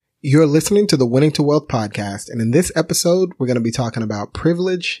You're listening to the Winning to Wealth podcast, and in this episode, we're going to be talking about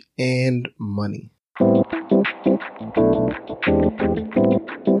privilege and money.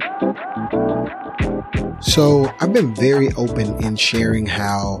 So, I've been very open in sharing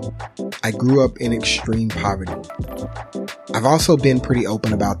how I grew up in extreme poverty. I've also been pretty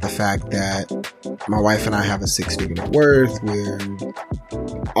open about the fact that my wife and I have a six-figure net worth. We're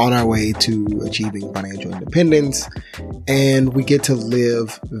on our way to achieving financial independence, and we get to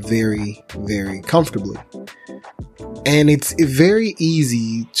live very, very comfortably. And it's very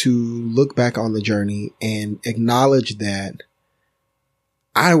easy to look back on the journey and acknowledge that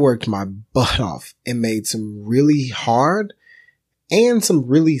I worked my butt off and made some really hard and some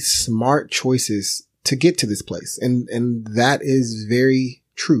really smart choices to get to this place. And that is very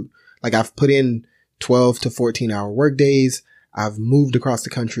true. Like, I've put in 12 to 14 hour work days. I've moved across the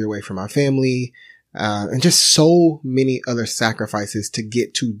country away from my family, and just so many other sacrifices to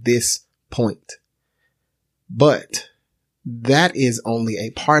get to this point. But that is only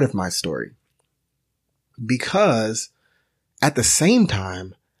a part of my story, because at the same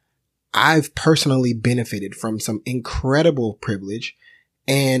time, I've personally benefited from some incredible privilege,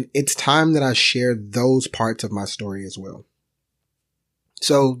 and it's time that I share those parts of my story as well.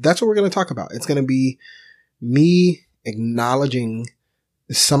 So that's what we're going to talk about. It's going to be me acknowledging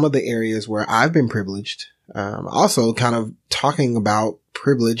some of the areas where I've been privileged. Also kind of talking about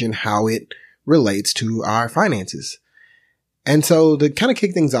privilege and how it relates to our finances. And so to kind of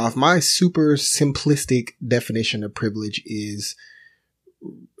kick things off, my super simplistic definition of privilege is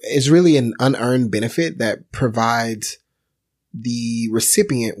really an unearned benefit that provides the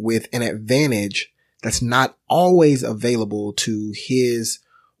recipient with an advantage that's not always available to his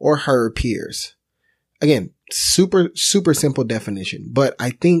or her peers. Again, super simple definition, but I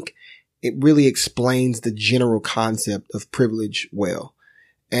think it really explains the general concept of privilege well.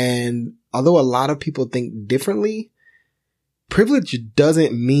 And although a lot of people think differently, privilege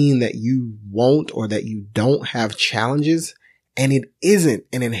doesn't mean that you won't or that you don't have challenges, and it isn't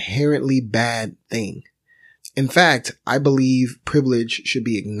an inherently bad thing. In fact, I believe privilege should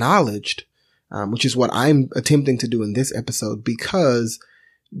be acknowledged, which is what I'm attempting to do in this episode, because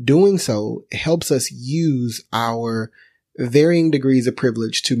doing so helps us use our varying degrees of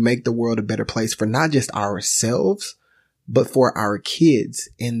privilege to make the world a better place for not just ourselves, but for our kids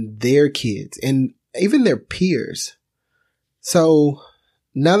and even their peers. So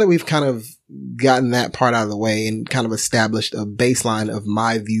now that we've kind of gotten that part out of the way and kind of established a baseline of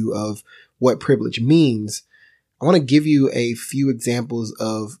my view of what privilege means, I want to give you a few examples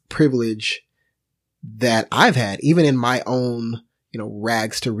of privilege that I've had, even in my own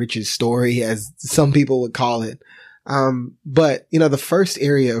rags to riches story, as some people would call it. But the first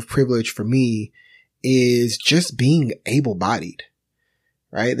area of privilege for me is just being able-bodied,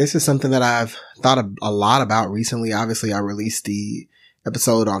 right? This is something that I've thought a lot about recently. Obviously, I released the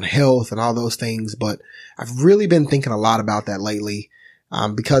episode on health and all those things, but I've really been thinking a lot about that lately,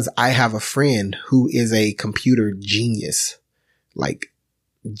 because I have a friend who is a computer genius, like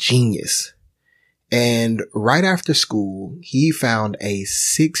genius. And right after school, he found a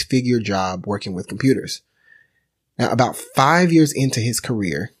six-figure job working with computers. Now, about 5 years into his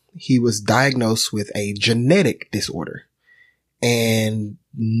career, he was diagnosed with a genetic disorder. And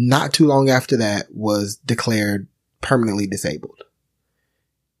not too long after that was declared permanently disabled.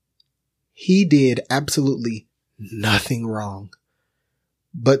 He did absolutely nothing wrong.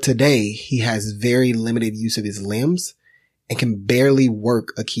 But today, he has very limited use of his limbs and can barely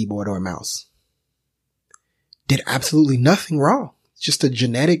work a keyboard or a mouse. Did absolutely nothing wrong. It's just a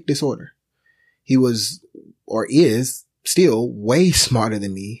genetic disorder. He was, or is, still way smarter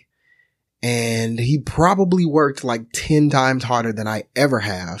than me. And he probably worked like 10 times harder than I ever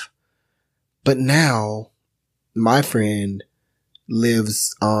have. But now, my friend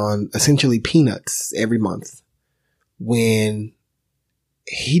lives on essentially peanuts every month, when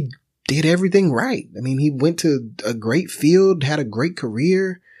he did everything right. I mean, he went to a great field, had a great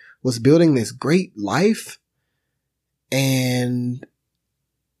career, was building this great life. And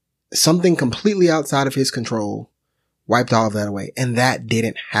something completely outside of his control wiped all of that away. And that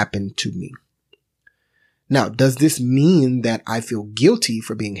didn't happen to me. Now, does this mean that I feel guilty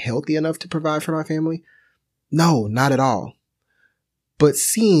for being healthy enough to provide for my family? No, not at all. But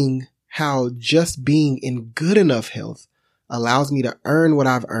seeing how just being in good enough health allows me to earn what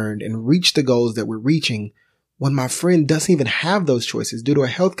I've earned and reach the goals that we're reaching, when my friend doesn't even have those choices due to a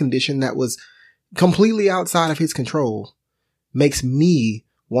health condition that was completely outside of his control, makes me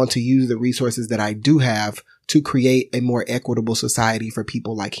want to use the resources that I do have to create a more equitable society for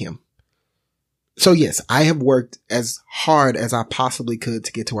people like him. So yes, I have worked as hard as I possibly could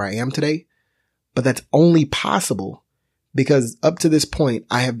to get to where I am today, but that's only possible because up to this point,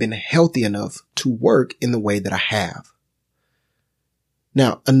 I have been healthy enough to work in the way that I have.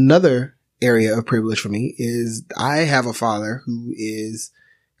 Now, another area of privilege for me is I have a father who is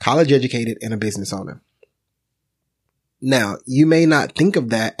college educated and a business owner. Now, you may not think of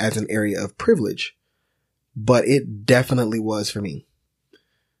that as an area of privilege, but it definitely was for me.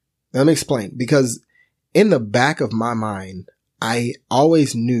 Let me explain, because in the back of my mind, I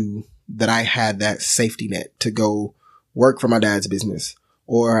always knew that I had that safety net to go work for my dad's business.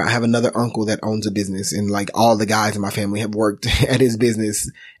 Or I have another uncle that owns a business, and like all the guys in my family have worked at his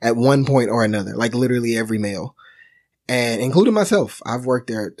business at one point or another, like literally every male, and including myself. I've worked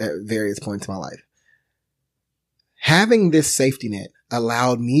there at various points in my life. Having this safety net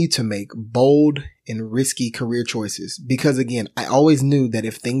allowed me to make bold and risky career choices because, again, I always knew that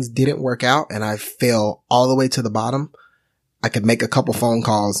if things didn't work out and I fell all the way to the bottom, I could make a couple phone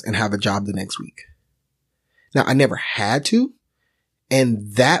calls and have a job the next week. Now, I never had to,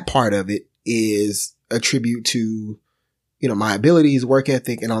 and that part of it is a tribute to, my abilities, work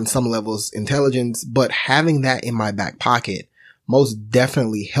ethic, and on some levels, intelligence. But having that in my back pocket most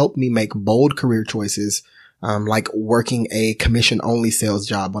definitely helped me make bold career choices, like working a commission-only sales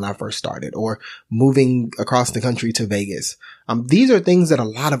job when I first started, or moving across the country to Vegas. These are things that a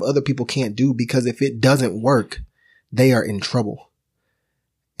lot of other people can't do because if it doesn't work, they are in trouble.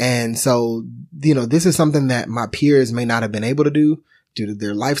 And so, this is something that my peers may not have been able to do due to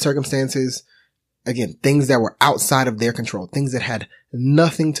their life circumstances. Again, things that were outside of their control, things that had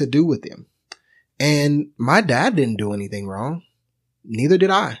nothing to do with them. And my dad didn't do anything wrong. Neither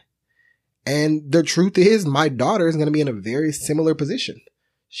did I. And the truth is, my daughter is going to be in a very similar position.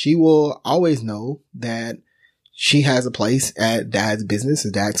 She will always know that she has a place at dad's business,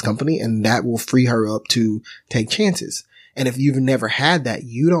 at dad's company, and that will free her up to take chances. And if you've never had that,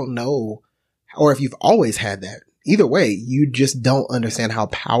 you don't know, or if you've always had that, either way, you just don't understand how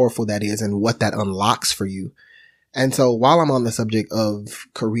powerful that is and what that unlocks for you. And so while I'm on the subject of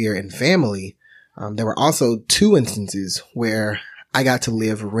career and family, there were also 2 instances where I got to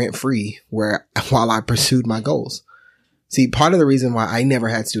live rent free while I pursued my goals. See, part of the reason why I never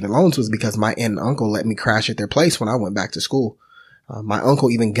had student loans was because my aunt and uncle let me crash at their place when I went back to school. My uncle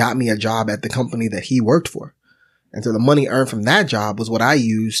even got me a job at the company that he worked for. And so the money earned from that job was what I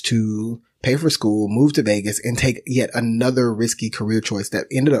used to pay for school, move to Vegas, and take yet another risky career choice that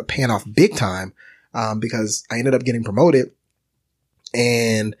ended up paying off big time, because I ended up getting promoted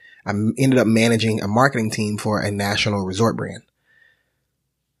and I ended up managing a marketing team for a national resort brand.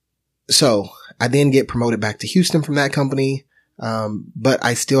 So I then get promoted back to Houston from that company. But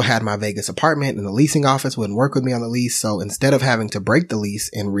I still had my Vegas apartment, and the leasing office wouldn't work with me on the lease. So instead of having to break the lease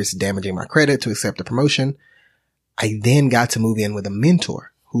and risk damaging my credit to accept a promotion, I then got to move in with a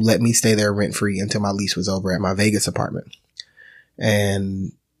mentor who let me stay there rent free until my lease was over at my Vegas apartment.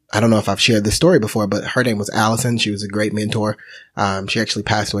 And I don't know if I've shared this story before, but her name was Allison. She was a great mentor. She actually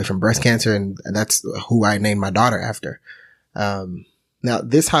passed away from breast cancer, and that's who I named my daughter after. Now,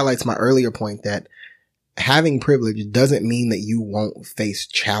 this highlights my earlier point that having privilege doesn't mean that you won't face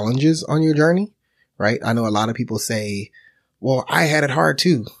challenges on your journey, right? I know a lot of people say, well, I had it hard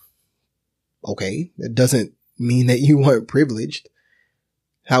too. Okay, it doesn't mean that you weren't privileged.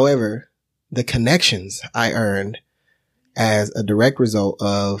 However, the connections I earned as a direct result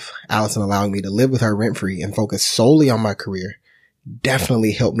of Allison allowing me to live with her rent-free and focus solely on my career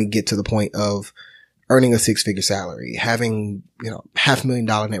definitely helped me get to the point of earning a 6-figure salary, having,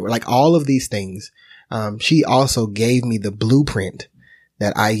 $500,000 net worth, like all of these things. She also gave me the blueprint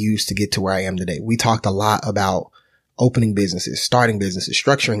that I used to get to where I am today. We talked a lot about opening businesses, starting businesses,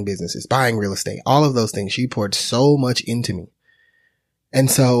 structuring businesses, buying real estate, all of those things. She poured so much into me.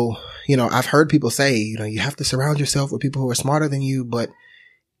 And so, I've heard people say, you have to surround yourself with people who are smarter than you. But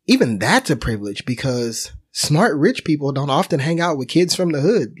even that's a privilege because smart, rich people don't often hang out with kids from the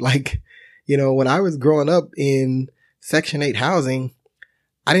hood. Like, when I was growing up in Section 8 housing,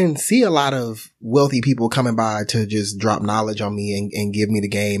 I didn't see a lot of wealthy people coming by to just drop knowledge on me and give me the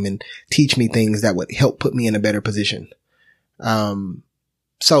game and teach me things that would help put me in a better position.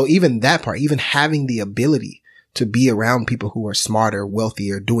 So even that part, even having the ability to be around people who are smarter,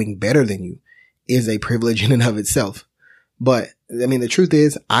 wealthier, doing better than you is a privilege in and of itself. But the truth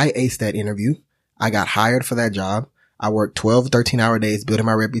is I aced that interview. I got hired for that job. I worked 12, 13-hour days building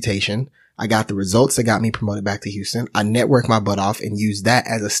my reputation. I got the results that got me promoted back to Houston. I networked my butt off and used that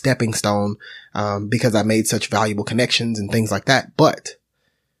as a stepping stone, because I made such valuable connections and things like that. But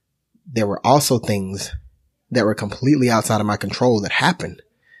there were also things that were completely outside of my control that happened.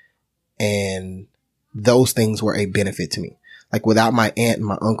 And those things were a benefit to me. Like without my aunt and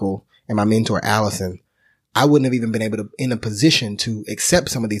my uncle and my mentor, Allison, I wouldn't have even been able to in a position to accept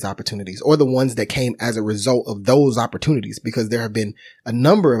some of these opportunities or the ones that came as a result of those opportunities, because there have been a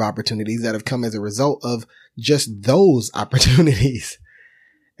number of opportunities that have come as a result of just those opportunities.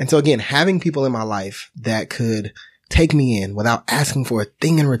 And so again, having people in my life that could take me in without asking for a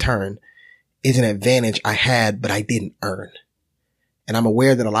thing in return is an advantage I had, but I didn't earn. And I'm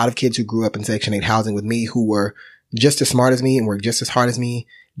aware that a lot of kids who grew up in Section 8 housing with me, who were just as smart as me and worked just as hard as me,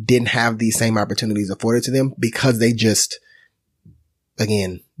 didn't have these same opportunities afforded to them because they just,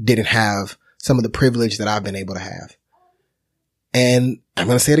 again, didn't have some of the privilege that I've been able to have. And I'm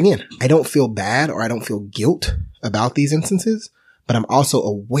going to say it again. I don't feel bad or I don't feel guilt about these instances, but I'm also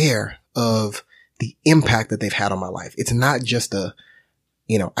aware of the impact that they've had on my life. It's not just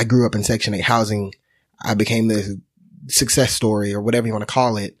I grew up in Section 8 housing. I became this success story or whatever you want to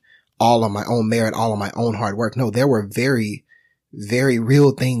call it, all on my own merit, all on my own hard work. No, there were very, very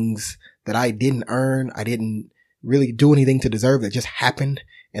real things that I didn't earn. I didn't really do anything to deserve, that just happened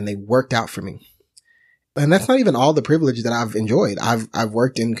and they worked out for me. And that's not even all the privilege that I've enjoyed. I've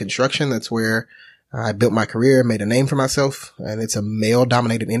worked in construction. That's where I built my career, made a name for myself, and it's a male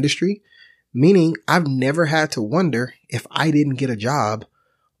dominated industry, meaning I've never had to wonder if I didn't get a job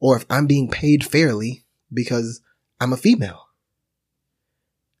or if I'm being paid fairly because I'm a female.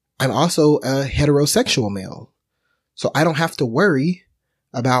 I'm also a heterosexual male. So I don't have to worry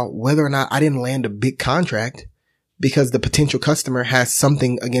about whether or not I didn't land a big contract because the potential customer has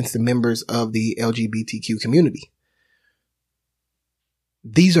something against the members of the LGBTQ community.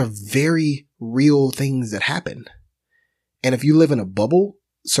 These are very real things that happen. And if you live in a bubble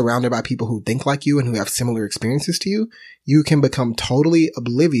surrounded by people who think like you and who have similar experiences to you, you can become totally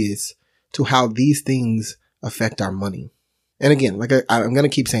oblivious to how these things affect our money. And again, like I'm going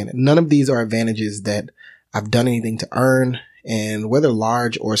to keep saying it, none of these are advantages that I've done anything to earn, and whether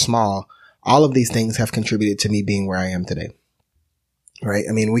large or small, all of these things have contributed to me being where I am today. Right?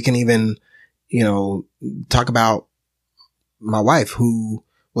 I mean, we can even, talk about my wife, who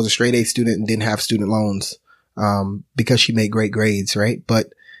was a straight A student and didn't have student loans, because she made great grades, right? But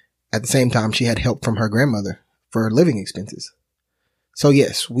at the same time, she had help from her grandmother for her living expenses. So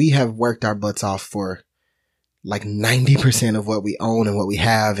yes, we have worked our butts off for like 90% of what we own and what we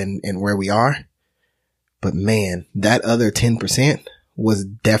have and where we are. But man, that other 10% was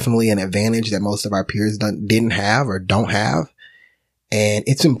definitely an advantage that most of our peers didn't have or don't have. And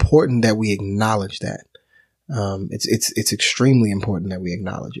it's important that we acknowledge that. It's extremely important that we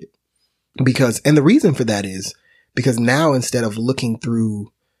acknowledge it, and the reason for that is because now, instead of looking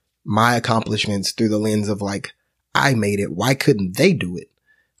through my accomplishments through the lens of like, I made it, why couldn't they do it?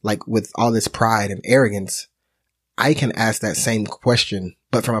 Like with all this pride and arrogance, I can ask that same question,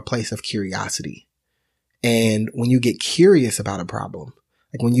 but from a place of curiosity. And when you get curious about a problem,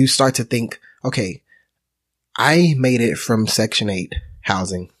 like when you start to think, okay, I made it from Section 8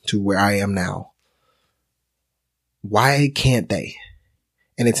 housing to where I am now. Why can't they?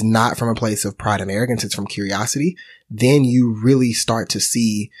 And it's not from a place of pride and arrogance. It's from curiosity. Then you really start to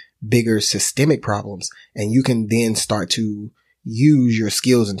see bigger systemic problems, and you can then start to use your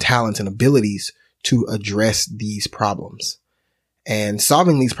skills and talents and abilities to address these problems. And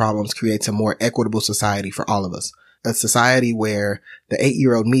solving these problems creates a more equitable society for all of us. A society where the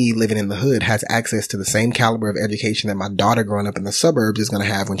 8-year-old me living in the hood has access to the same caliber of education that my daughter growing up in the suburbs is going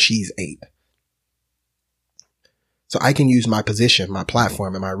to have when she's 8. So I can use my position, my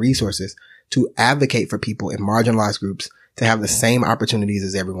platform, and my resources to advocate for people in marginalized groups to have the same opportunities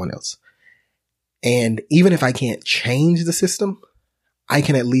as everyone else. And even if I can't change the system, I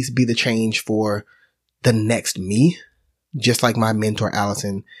can at least be the change for the next me, just like my mentor,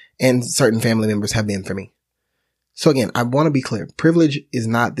 Allison, and certain family members have been for me. So again, I want to be clear. Privilege is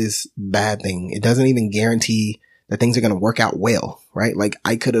not this bad thing. It doesn't even guarantee that things are going to work out well, right? Like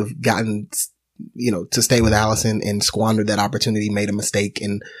I could have gotten, to stay with Allison and squandered that opportunity, made a mistake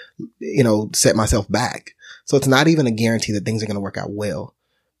and, set myself back. So it's not even a guarantee that things are going to work out well,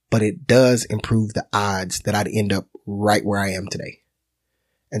 but it does improve the odds that I'd end up right where I am today.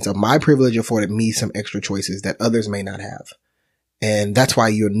 And so my privilege afforded me some extra choices that others may not have. And that's why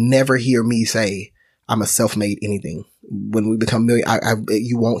you'll never hear me say I'm a self-made anything. When we become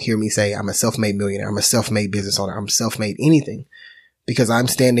you won't hear me say I'm a self-made millionaire. I'm a self-made business owner. I'm self-made anything, because I'm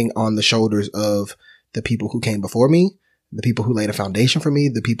standing on the shoulders of the people who came before me, the people who laid a foundation for me,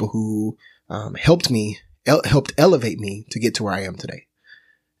 the people who helped elevate me to get to where I am today.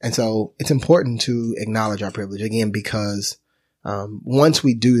 And so it's important to acknowledge our privilege again, because Once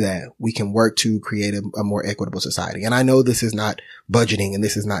we do that, we can work to create a more equitable society. And I know this is not budgeting and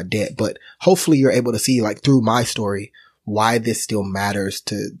this is not debt, but hopefully you're able to see, like, through my story, why this still matters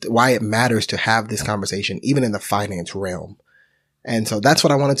why it matters to have this conversation, even in the finance realm. And so that's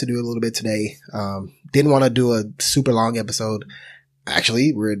what I wanted to do a little bit today. Didn't want to do a super long episode.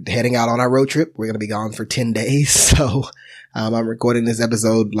 Actually, we're heading out on our road trip. We're going to be gone for 10 days. So, I'm recording this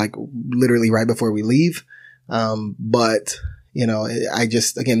episode like literally right before we leave. But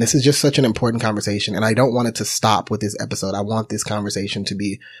again, this is just such an important conversation, and I don't want it to stop with this episode. I want this conversation to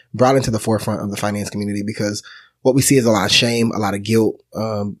be brought into the forefront of the finance community, because what we see is a lot of shame, a lot of guilt,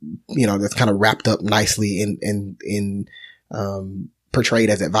 that's kind of wrapped up nicely in portrayed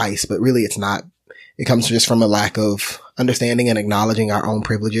as advice, but really it's not. It comes just from a lack of understanding and acknowledging our own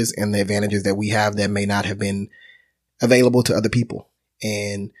privileges and the advantages that we have that may not have been available to other people.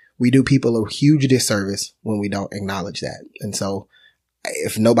 And we do people a huge disservice when we don't acknowledge that. And so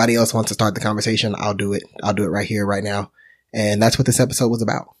if nobody else wants to start the conversation, I'll do it. I'll do it right here, right now. And that's what this episode was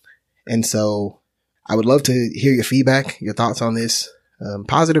about. And so I would love to hear your feedback, your thoughts on this,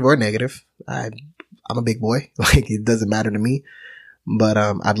 positive or negative. I'm a big boy. Like, it doesn't matter to me. But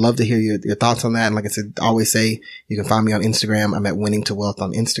I'd love to hear your thoughts on that. And like I said, I always say, you can find me on Instagram. I'm at Winning to Wealth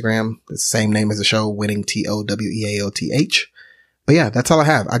on Instagram. The same name as the show, Winning, TOWEALTH. But yeah, that's all I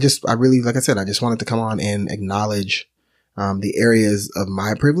have. I really, like I said, I just wanted to come on and acknowledge the areas of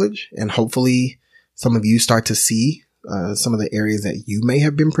my privilege. And hopefully some of you start to see some of the areas that you may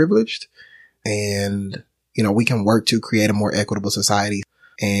have been privileged. And, we can work to create a more equitable society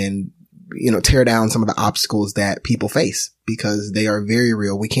and tear down some of the obstacles that people face, because they are very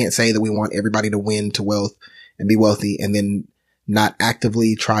real. We can't say that we want everybody to win to wealth and be wealthy and then not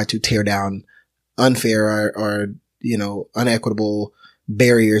actively try to tear down unfair or unequitable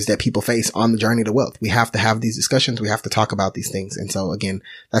barriers that people face on the journey to wealth. We have to have these discussions. We have to talk about these things. And so again,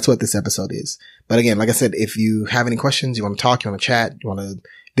 that's what this episode is. But again, like I said, if you have any questions, you want to talk, you want to chat, you want to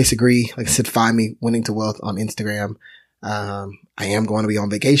disagree, like I said, find me, Winning to Wealth on Instagram. I am going to be on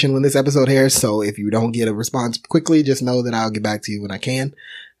vacation when this episode airs, so if you don't get a response quickly, just know that I'll get back to you when I can.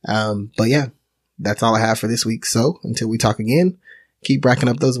 But yeah, that's all I have for this week. So until we talk again, keep racking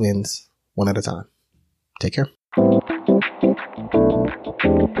up those wins one at a time. Take care.